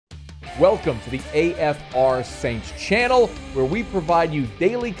Welcome to the AFR Saints channel, where we provide you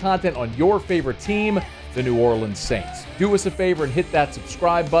daily content on your favorite team, the New Orleans Saints. Do us a favor and hit that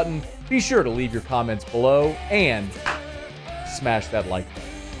subscribe button. Be sure to leave your comments below and smash that like button.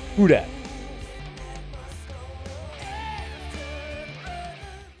 Who dat?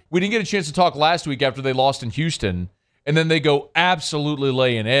 We didn't get a chance to talk last week after they lost in Houston, and then they go absolutely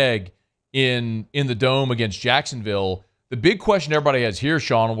lay an egg in the Dome against Jacksonville. The big question everybody has here,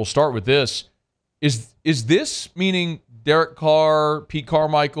 Sean, and we'll start with this, is this, meaning Derek Carr, Pete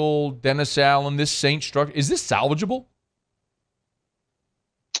Carmichael, Dennis Allen, this Saints structure, is this salvageable?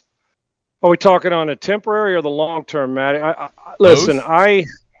 Are we talking on a temporary or the long term, Matty? Listen,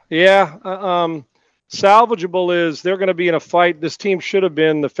 salvageable is they're going to be in a fight. This team should have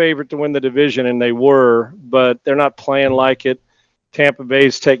been the favorite to win the division, and they were, but they're not playing like it. Tampa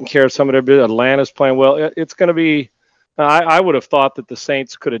Bay's taking care of some of their business. Atlanta's playing well. It's going to be I would have thought that the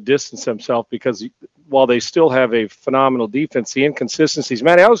Saints could have distanced themselves because while they still have a phenomenal defense, the inconsistencies.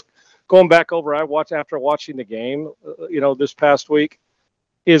 Matty, I was going back over, after watching the game, this past week,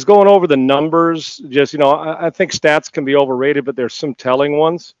 is going over the numbers. Just, I think stats can be overrated, but there's some telling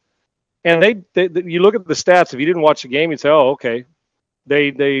ones. And you look at the stats, if you didn't watch the game, you'd say, oh, okay,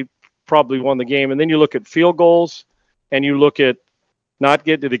 they probably won the game. And then you look at field goals and you look at not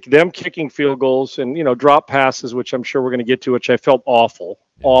get to them kicking field goals and, drop passes, which I'm sure we're going to get to, which I felt awful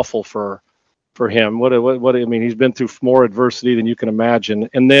for him. What I mean, he's been through more adversity than you can imagine.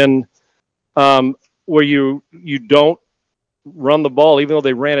 And then where you don't run the ball, even though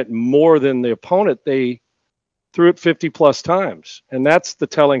they ran it more than the opponent, they threw it 50+ times. And that's the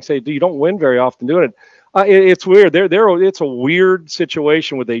telling. You don't win very often doing it. It's weird. It's a weird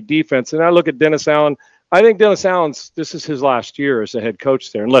situation with a defense. And I look at Dennis Allen. I think Dennis Allen's, this is his last year as a head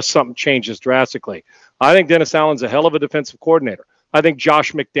coach there, unless something changes drastically. I think Dennis Allen's a hell of a defensive coordinator. I think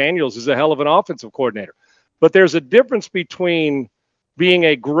Josh McDaniels is a hell of an offensive coordinator. But there's a difference between being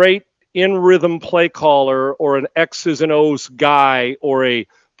a great in-rhythm play caller or an X's and O's guy or a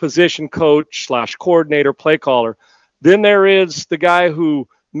position coach / coordinator play caller. Then there is the guy who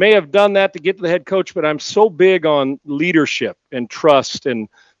may have done that to get to the head coach, but I'm so big on leadership and trust, and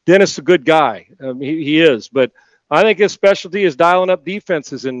Dennis is a good guy. He is. But I think his specialty is dialing up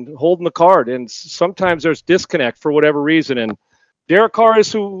defenses and holding the card. And sometimes there's disconnect for whatever reason. And Derek Carr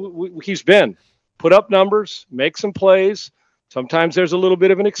is who he's been. Put up numbers, make some plays. Sometimes there's a little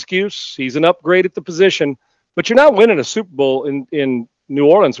bit of an excuse. He's an upgrade at the position. But you're not winning a Super Bowl in New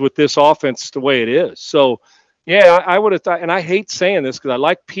Orleans with this offense the way it is. So, yeah, I would have thought, and I hate saying this because I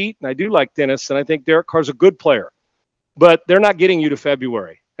like Pete and I do like Dennis, and I think Derek Carr's a good player. But they're not getting you to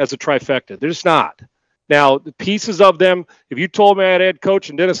February as a trifecta. They're just not. Now, the pieces of them, if you told me I had head coach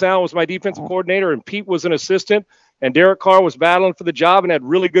and Dennis Allen was my defensive coordinator and Pete was an assistant and Derek Carr was battling for the job and had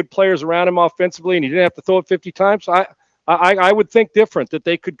really good players around him offensively and he didn't have to throw it 50 times, I would think different, that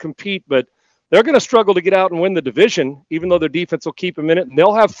they could compete. But they're going to struggle to get out and win the division, even though their defense will keep them in it. And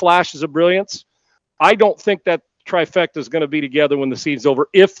they'll have flashes of brilliance. I don't think that trifecta is going to be together when the season's over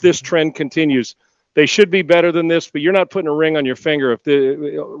if this trend continues. They should be better than this, but you're not putting a ring on your finger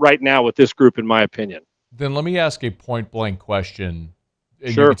right now with this group, in my opinion. Then let me ask a point-blank question,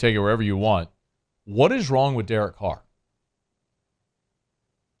 and Sure. You can take it wherever you want. What is wrong with Derek Carr?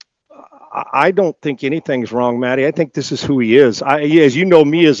 I don't think anything's wrong, Matty. I think this is who he is. As you know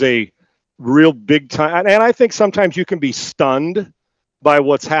me as a real big time, and I think sometimes you can be stunned by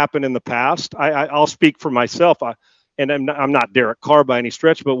what's happened in the past. I'll speak for myself. And I'm not Derek Carr by any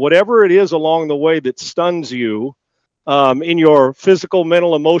stretch, but whatever it is along the way that stuns you in your physical,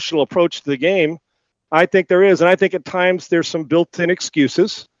 mental, emotional approach to the game, I think there is. And I think at times there's some built-in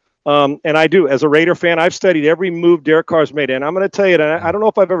excuses. And I do. As a Raider fan, I've studied every move Derek Carr's made. And I'm going to tell you, and I don't know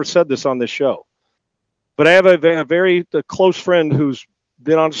if I've ever said this on this show, but I have a very close friend who's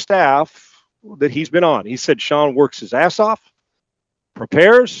been on staff that he's been on. He said Sean works his ass off,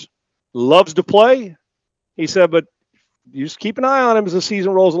 prepares, loves to play. He said, but you just keep an eye on him as the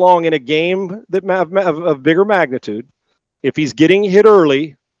season rolls along in a game that of bigger magnitude. If he's getting hit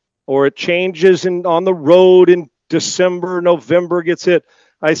early or it changes on the road in December, November gets hit,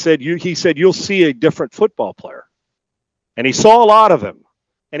 he said, you'll see a different football player. And he saw a lot of him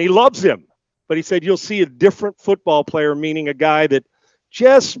and he loves him. But he said, you'll see a different football player, meaning a guy that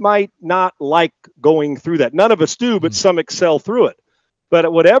just might not like going through that. None of us do, but some excel through it.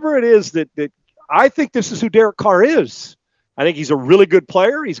 But whatever it is that I think this is who Derek Carr is. I think he's a really good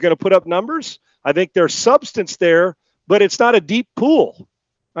player. He's going to put up numbers. I think there's substance there, but it's not a deep pool.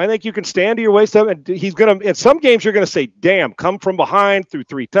 I think you can stand to your waist up, and he's going to, in some games, you're going to say, damn, come from behind through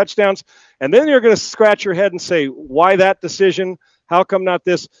 3 touchdowns. And then you're going to scratch your head and say, why that decision? How come not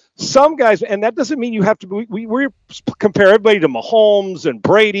this? Some guys, and that doesn't mean you have to. We compare everybody to Mahomes and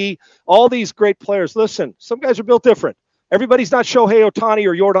Brady, all these great players. Listen, some guys are built different. Everybody's not Shohei Ohtani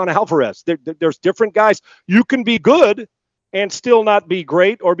or Yordan Alvarez. There's different guys. You can be good and still not be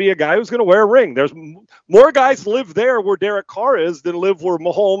great, or be a guy who's going to wear a ring. There's more guys live there where Derek Carr is than live where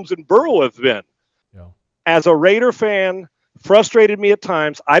Mahomes and Burrow have been. Yeah. As a Raider fan, frustrated me at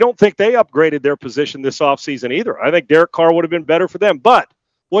times. I don't think they upgraded their position this offseason either. I think Derek Carr would have been better for them. But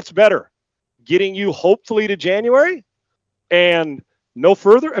what's better? Getting you hopefully to January and no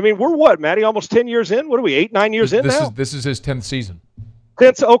further? I mean, we're what, Matty, almost 10 years in? What are we, 8, 9 years in now? This is his 10th season.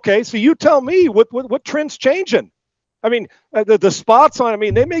 Okay, so you tell me what trend's changing? I mean, the spots on, I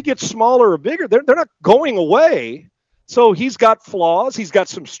mean, they may get smaller or bigger. They're not going away. So he's got flaws. He's got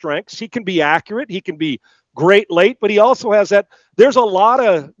some strengths. He can be accurate. He can be great late, but he also has that. There's a lot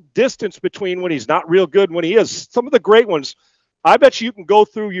of distance between when he's not real good and when he is. Some of the great ones, I bet you can go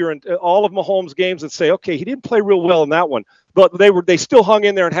through all of Mahomes' games and say, okay, he didn't play real well in that one, but they still hung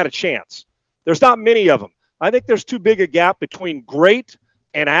in there and had a chance. There's not many of them. I think there's too big a gap between great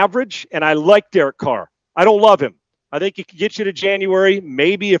and average, and I like Derek Carr. I don't love him. I think he can get you to January,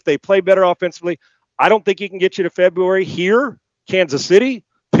 maybe if they play better offensively. I don't think he can get you to February here, Kansas City,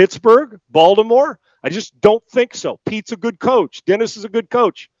 Pittsburgh, Baltimore. I just don't think so. Pete's a good coach. Dennis is a good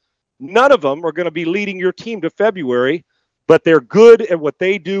coach. None of them are going to be leading your team to February, but they're good at what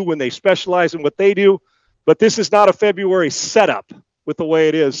they do when they specialize in what they do. But this is not a February setup with the way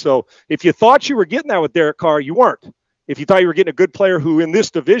it is. So if you thought you were getting that with Derek Carr, you weren't. If you thought you were getting a good player who in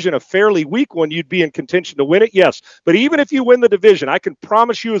this division, a fairly weak one, you'd be in contention to win it, yes. But even if you win the division, I can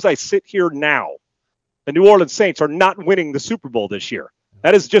promise you as I sit here now, the New Orleans Saints are not winning the Super Bowl this year.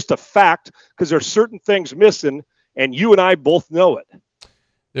 That is just a fact because there's certain things missing, and you and I both know it.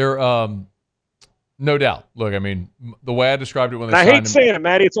 There, no doubt. Look, I mean, the way I described it when they signed him. I hate saying it,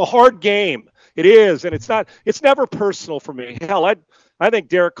 Matty. It's a hard game. It is, and it's not. It's never personal for me. Hell, I think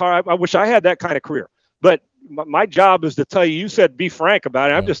Derek Carr, I wish I had that kind of career. But my job is to tell you, you said be frank about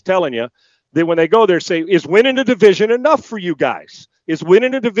it. I'm just telling you that when they go there, say, is winning a division enough for you guys? Is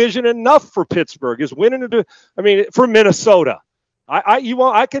winning a division enough for Pittsburgh? Is winning for Minnesota?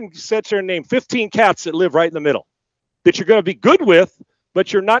 I can sit there and name 15 cats that live right in the middle that you're going to be good with,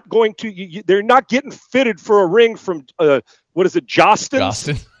 but you're not going to. They're not getting fitted for a ring from what is it,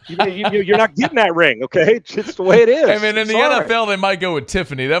 Jostin? You're not getting that ring, okay? It's just the way it is. I mean, in the NFL, they might go with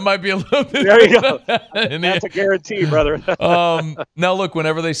Tiffany. That might be a little bit. There you go. That's a guarantee, brother. Now, look,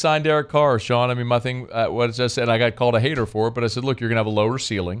 whenever they signed Derek Carr, Sean, I mean, my thing, what I said, I got called a hater for it, but I said, look, you're going to have a lower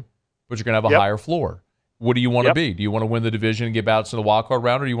ceiling, but you're going to have a higher floor. What do you want to be? Do you want to win the division and get bounced in the wild card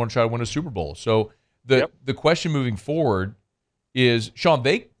round, or do you want to try to win a Super Bowl? So the question moving forward is, Sean,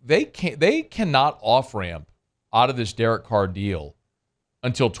 they cannot off-ramp out of this Derek Carr deal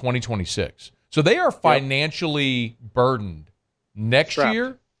until 2026. So they are financially burdened next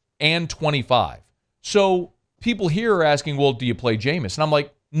year and 25. So people here are asking, well, do you play Jameis? And I'm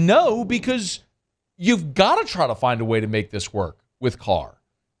like, no, because you've got to try to find a way to make this work with Carr.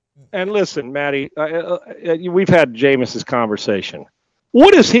 And listen, Matty, we've had Jameis's conversation.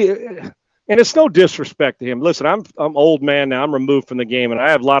 What is he? And it's no disrespect to him. Listen, I'm old man now. I'm removed from the game, and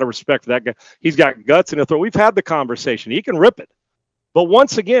I have a lot of respect for that guy. He's got guts and he'll throw. We've had the conversation. He can rip it. But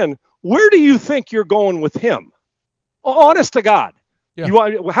once again, where do you think you're going with him? Honest to God. Yeah.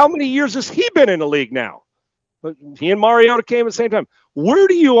 How many years has he been in the league now? He and Mariota came at the same time. Where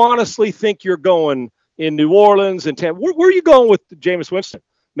do you honestly think you're going in New Orleans and Tampa? Where are you going with Jameis Winston?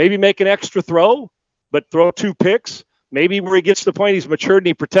 Maybe make an extra throw, but throw 2 picks. Maybe where he gets to the point he's matured and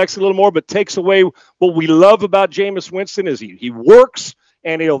he protects a little more, but takes away what we love about Jameis Winston is he works.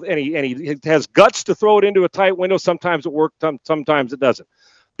 And he has guts to throw it into a tight window. Sometimes it works, sometimes it doesn't.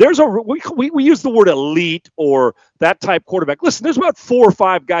 We use the word elite or that type quarterback. Listen, there's about 4 or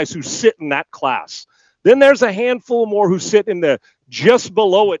 5 guys who sit in that class. Then there's a handful more who sit in the just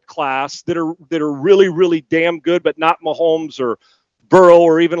below it class that are really, really damn good, but not Mahomes or Burrow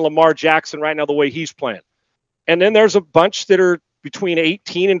or even Lamar Jackson right now the way he's playing. And then there's a bunch that are between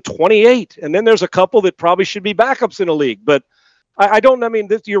 18 and 28. And then there's a couple that probably should be backups in the league. But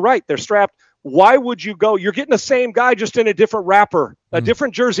you're right. They're strapped. Why would you go? You're getting the same guy, just in a different wrapper, a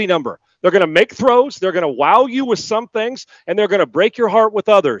different jersey number. They're going to make throws. They're going to wow you with some things, and they're going to break your heart with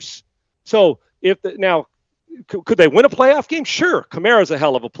others. So could they win a playoff game? Sure. Kamara's a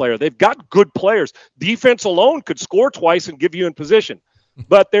hell of a player. They've got good players. Defense alone could score twice and give you in position.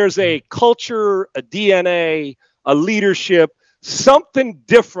 But there's a culture, a DNA, a leadership, something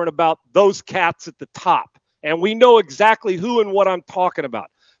different about those cats at the top. And we know exactly who and what I'm talking about.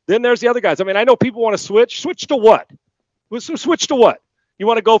 Then there's the other guys. I mean, I know people want to switch. Switch to what? So switch to what? You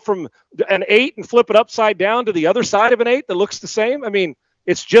want to go from an 8 and flip it upside down to the other side of an 8 that looks the same? I mean,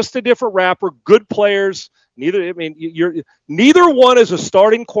 it's just a different wrapper. Good players. Neither one is a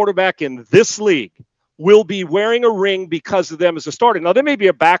starting quarterback in this league will be wearing a ring because of them as a starter. Now, they may be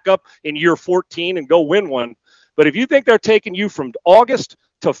a backup in year 14 and go win one. But if you think they're taking you from August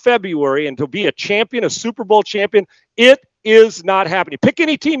to February and to be a champion, a Super Bowl champion, it is not happening. Pick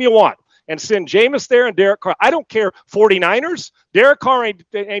any team you want and send Jameis there and Derek Carr. I don't care. 49ers, Derek Carr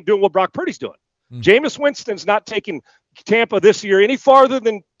ain't doing what Brock Purdy's doing. Jameis Winston's not taking Tampa this year any farther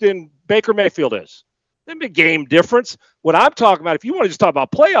than Baker Mayfield is. There's a big game difference. What I'm talking about, if you want to just talk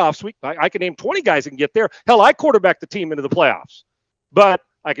about playoffs, I can name 20 guys that can get there. Hell, I quarterback the team into the playoffs. But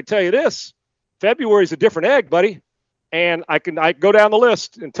I can tell you this, February is a different egg, buddy. And I go down the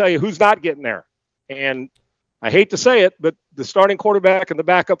list and tell you who's not getting there. And I hate to say it, but the starting quarterback and the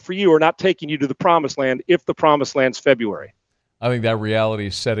backup for you are not taking you to the promised land if the promised land's February. I think that reality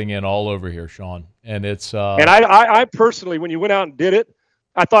is setting in all over here, Sean. And it's and I personally, when you went out and did it,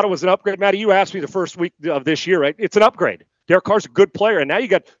 I thought it was an upgrade. Matty, you asked me the first week of this year, right? It's an upgrade. Derek Carr's a good player, and now you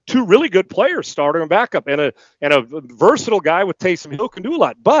got two really good players, starter and backup, and a versatile guy with Taysom Hill can do a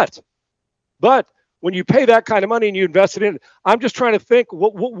lot. But when you pay that kind of money and you invest it in, I'm just trying to think,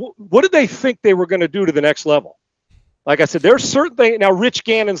 what did they think they were going to do to the next level? Like I said, there's certain things. Now, Rich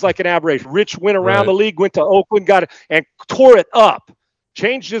Gannon's like an aberration. Rich went around the league, went to Oakland, got it, and tore it up.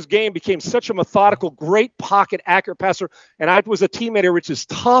 Changed his game, became such a methodical, great pocket, accurate passer. And I was a teammate here, which is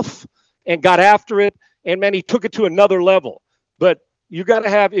tough, and got after it. And, man, he took it to another level. But you got to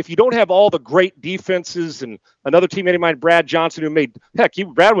have, if you don't have all the great defenses, and another teammate of mine, Brad Johnson, who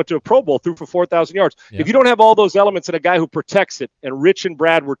Brad went to a Pro Bowl, threw for 4,000 yards. Yeah. If you don't have all those elements and a guy who protects it, and Rich and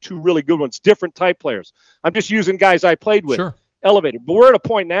Brad were two really good ones, different type players. I'm just using guys I played with, elevated. But we're at a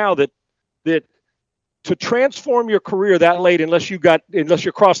point now that to transform your career that late, unless you're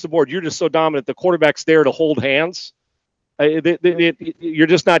across the board, you're just so dominant. The quarterback's there to hold hands. You're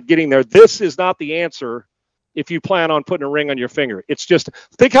just not getting there. This is not the answer if you plan on putting a ring on your finger. It's just,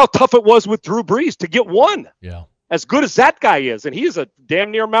 think how tough it was with Drew Brees to get one. Yeah. As good as that guy is, and he's a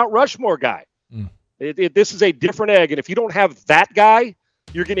damn near Mount Rushmore guy. This is a different egg, and if you don't have that guy,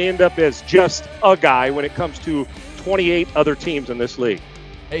 you're going to end up as just a guy when it comes to 28 other teams in this league.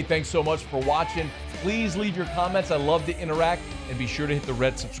 Hey, thanks so much for watching. Please leave your comments. I love to interact, and be sure to hit the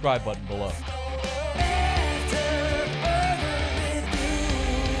red subscribe button below.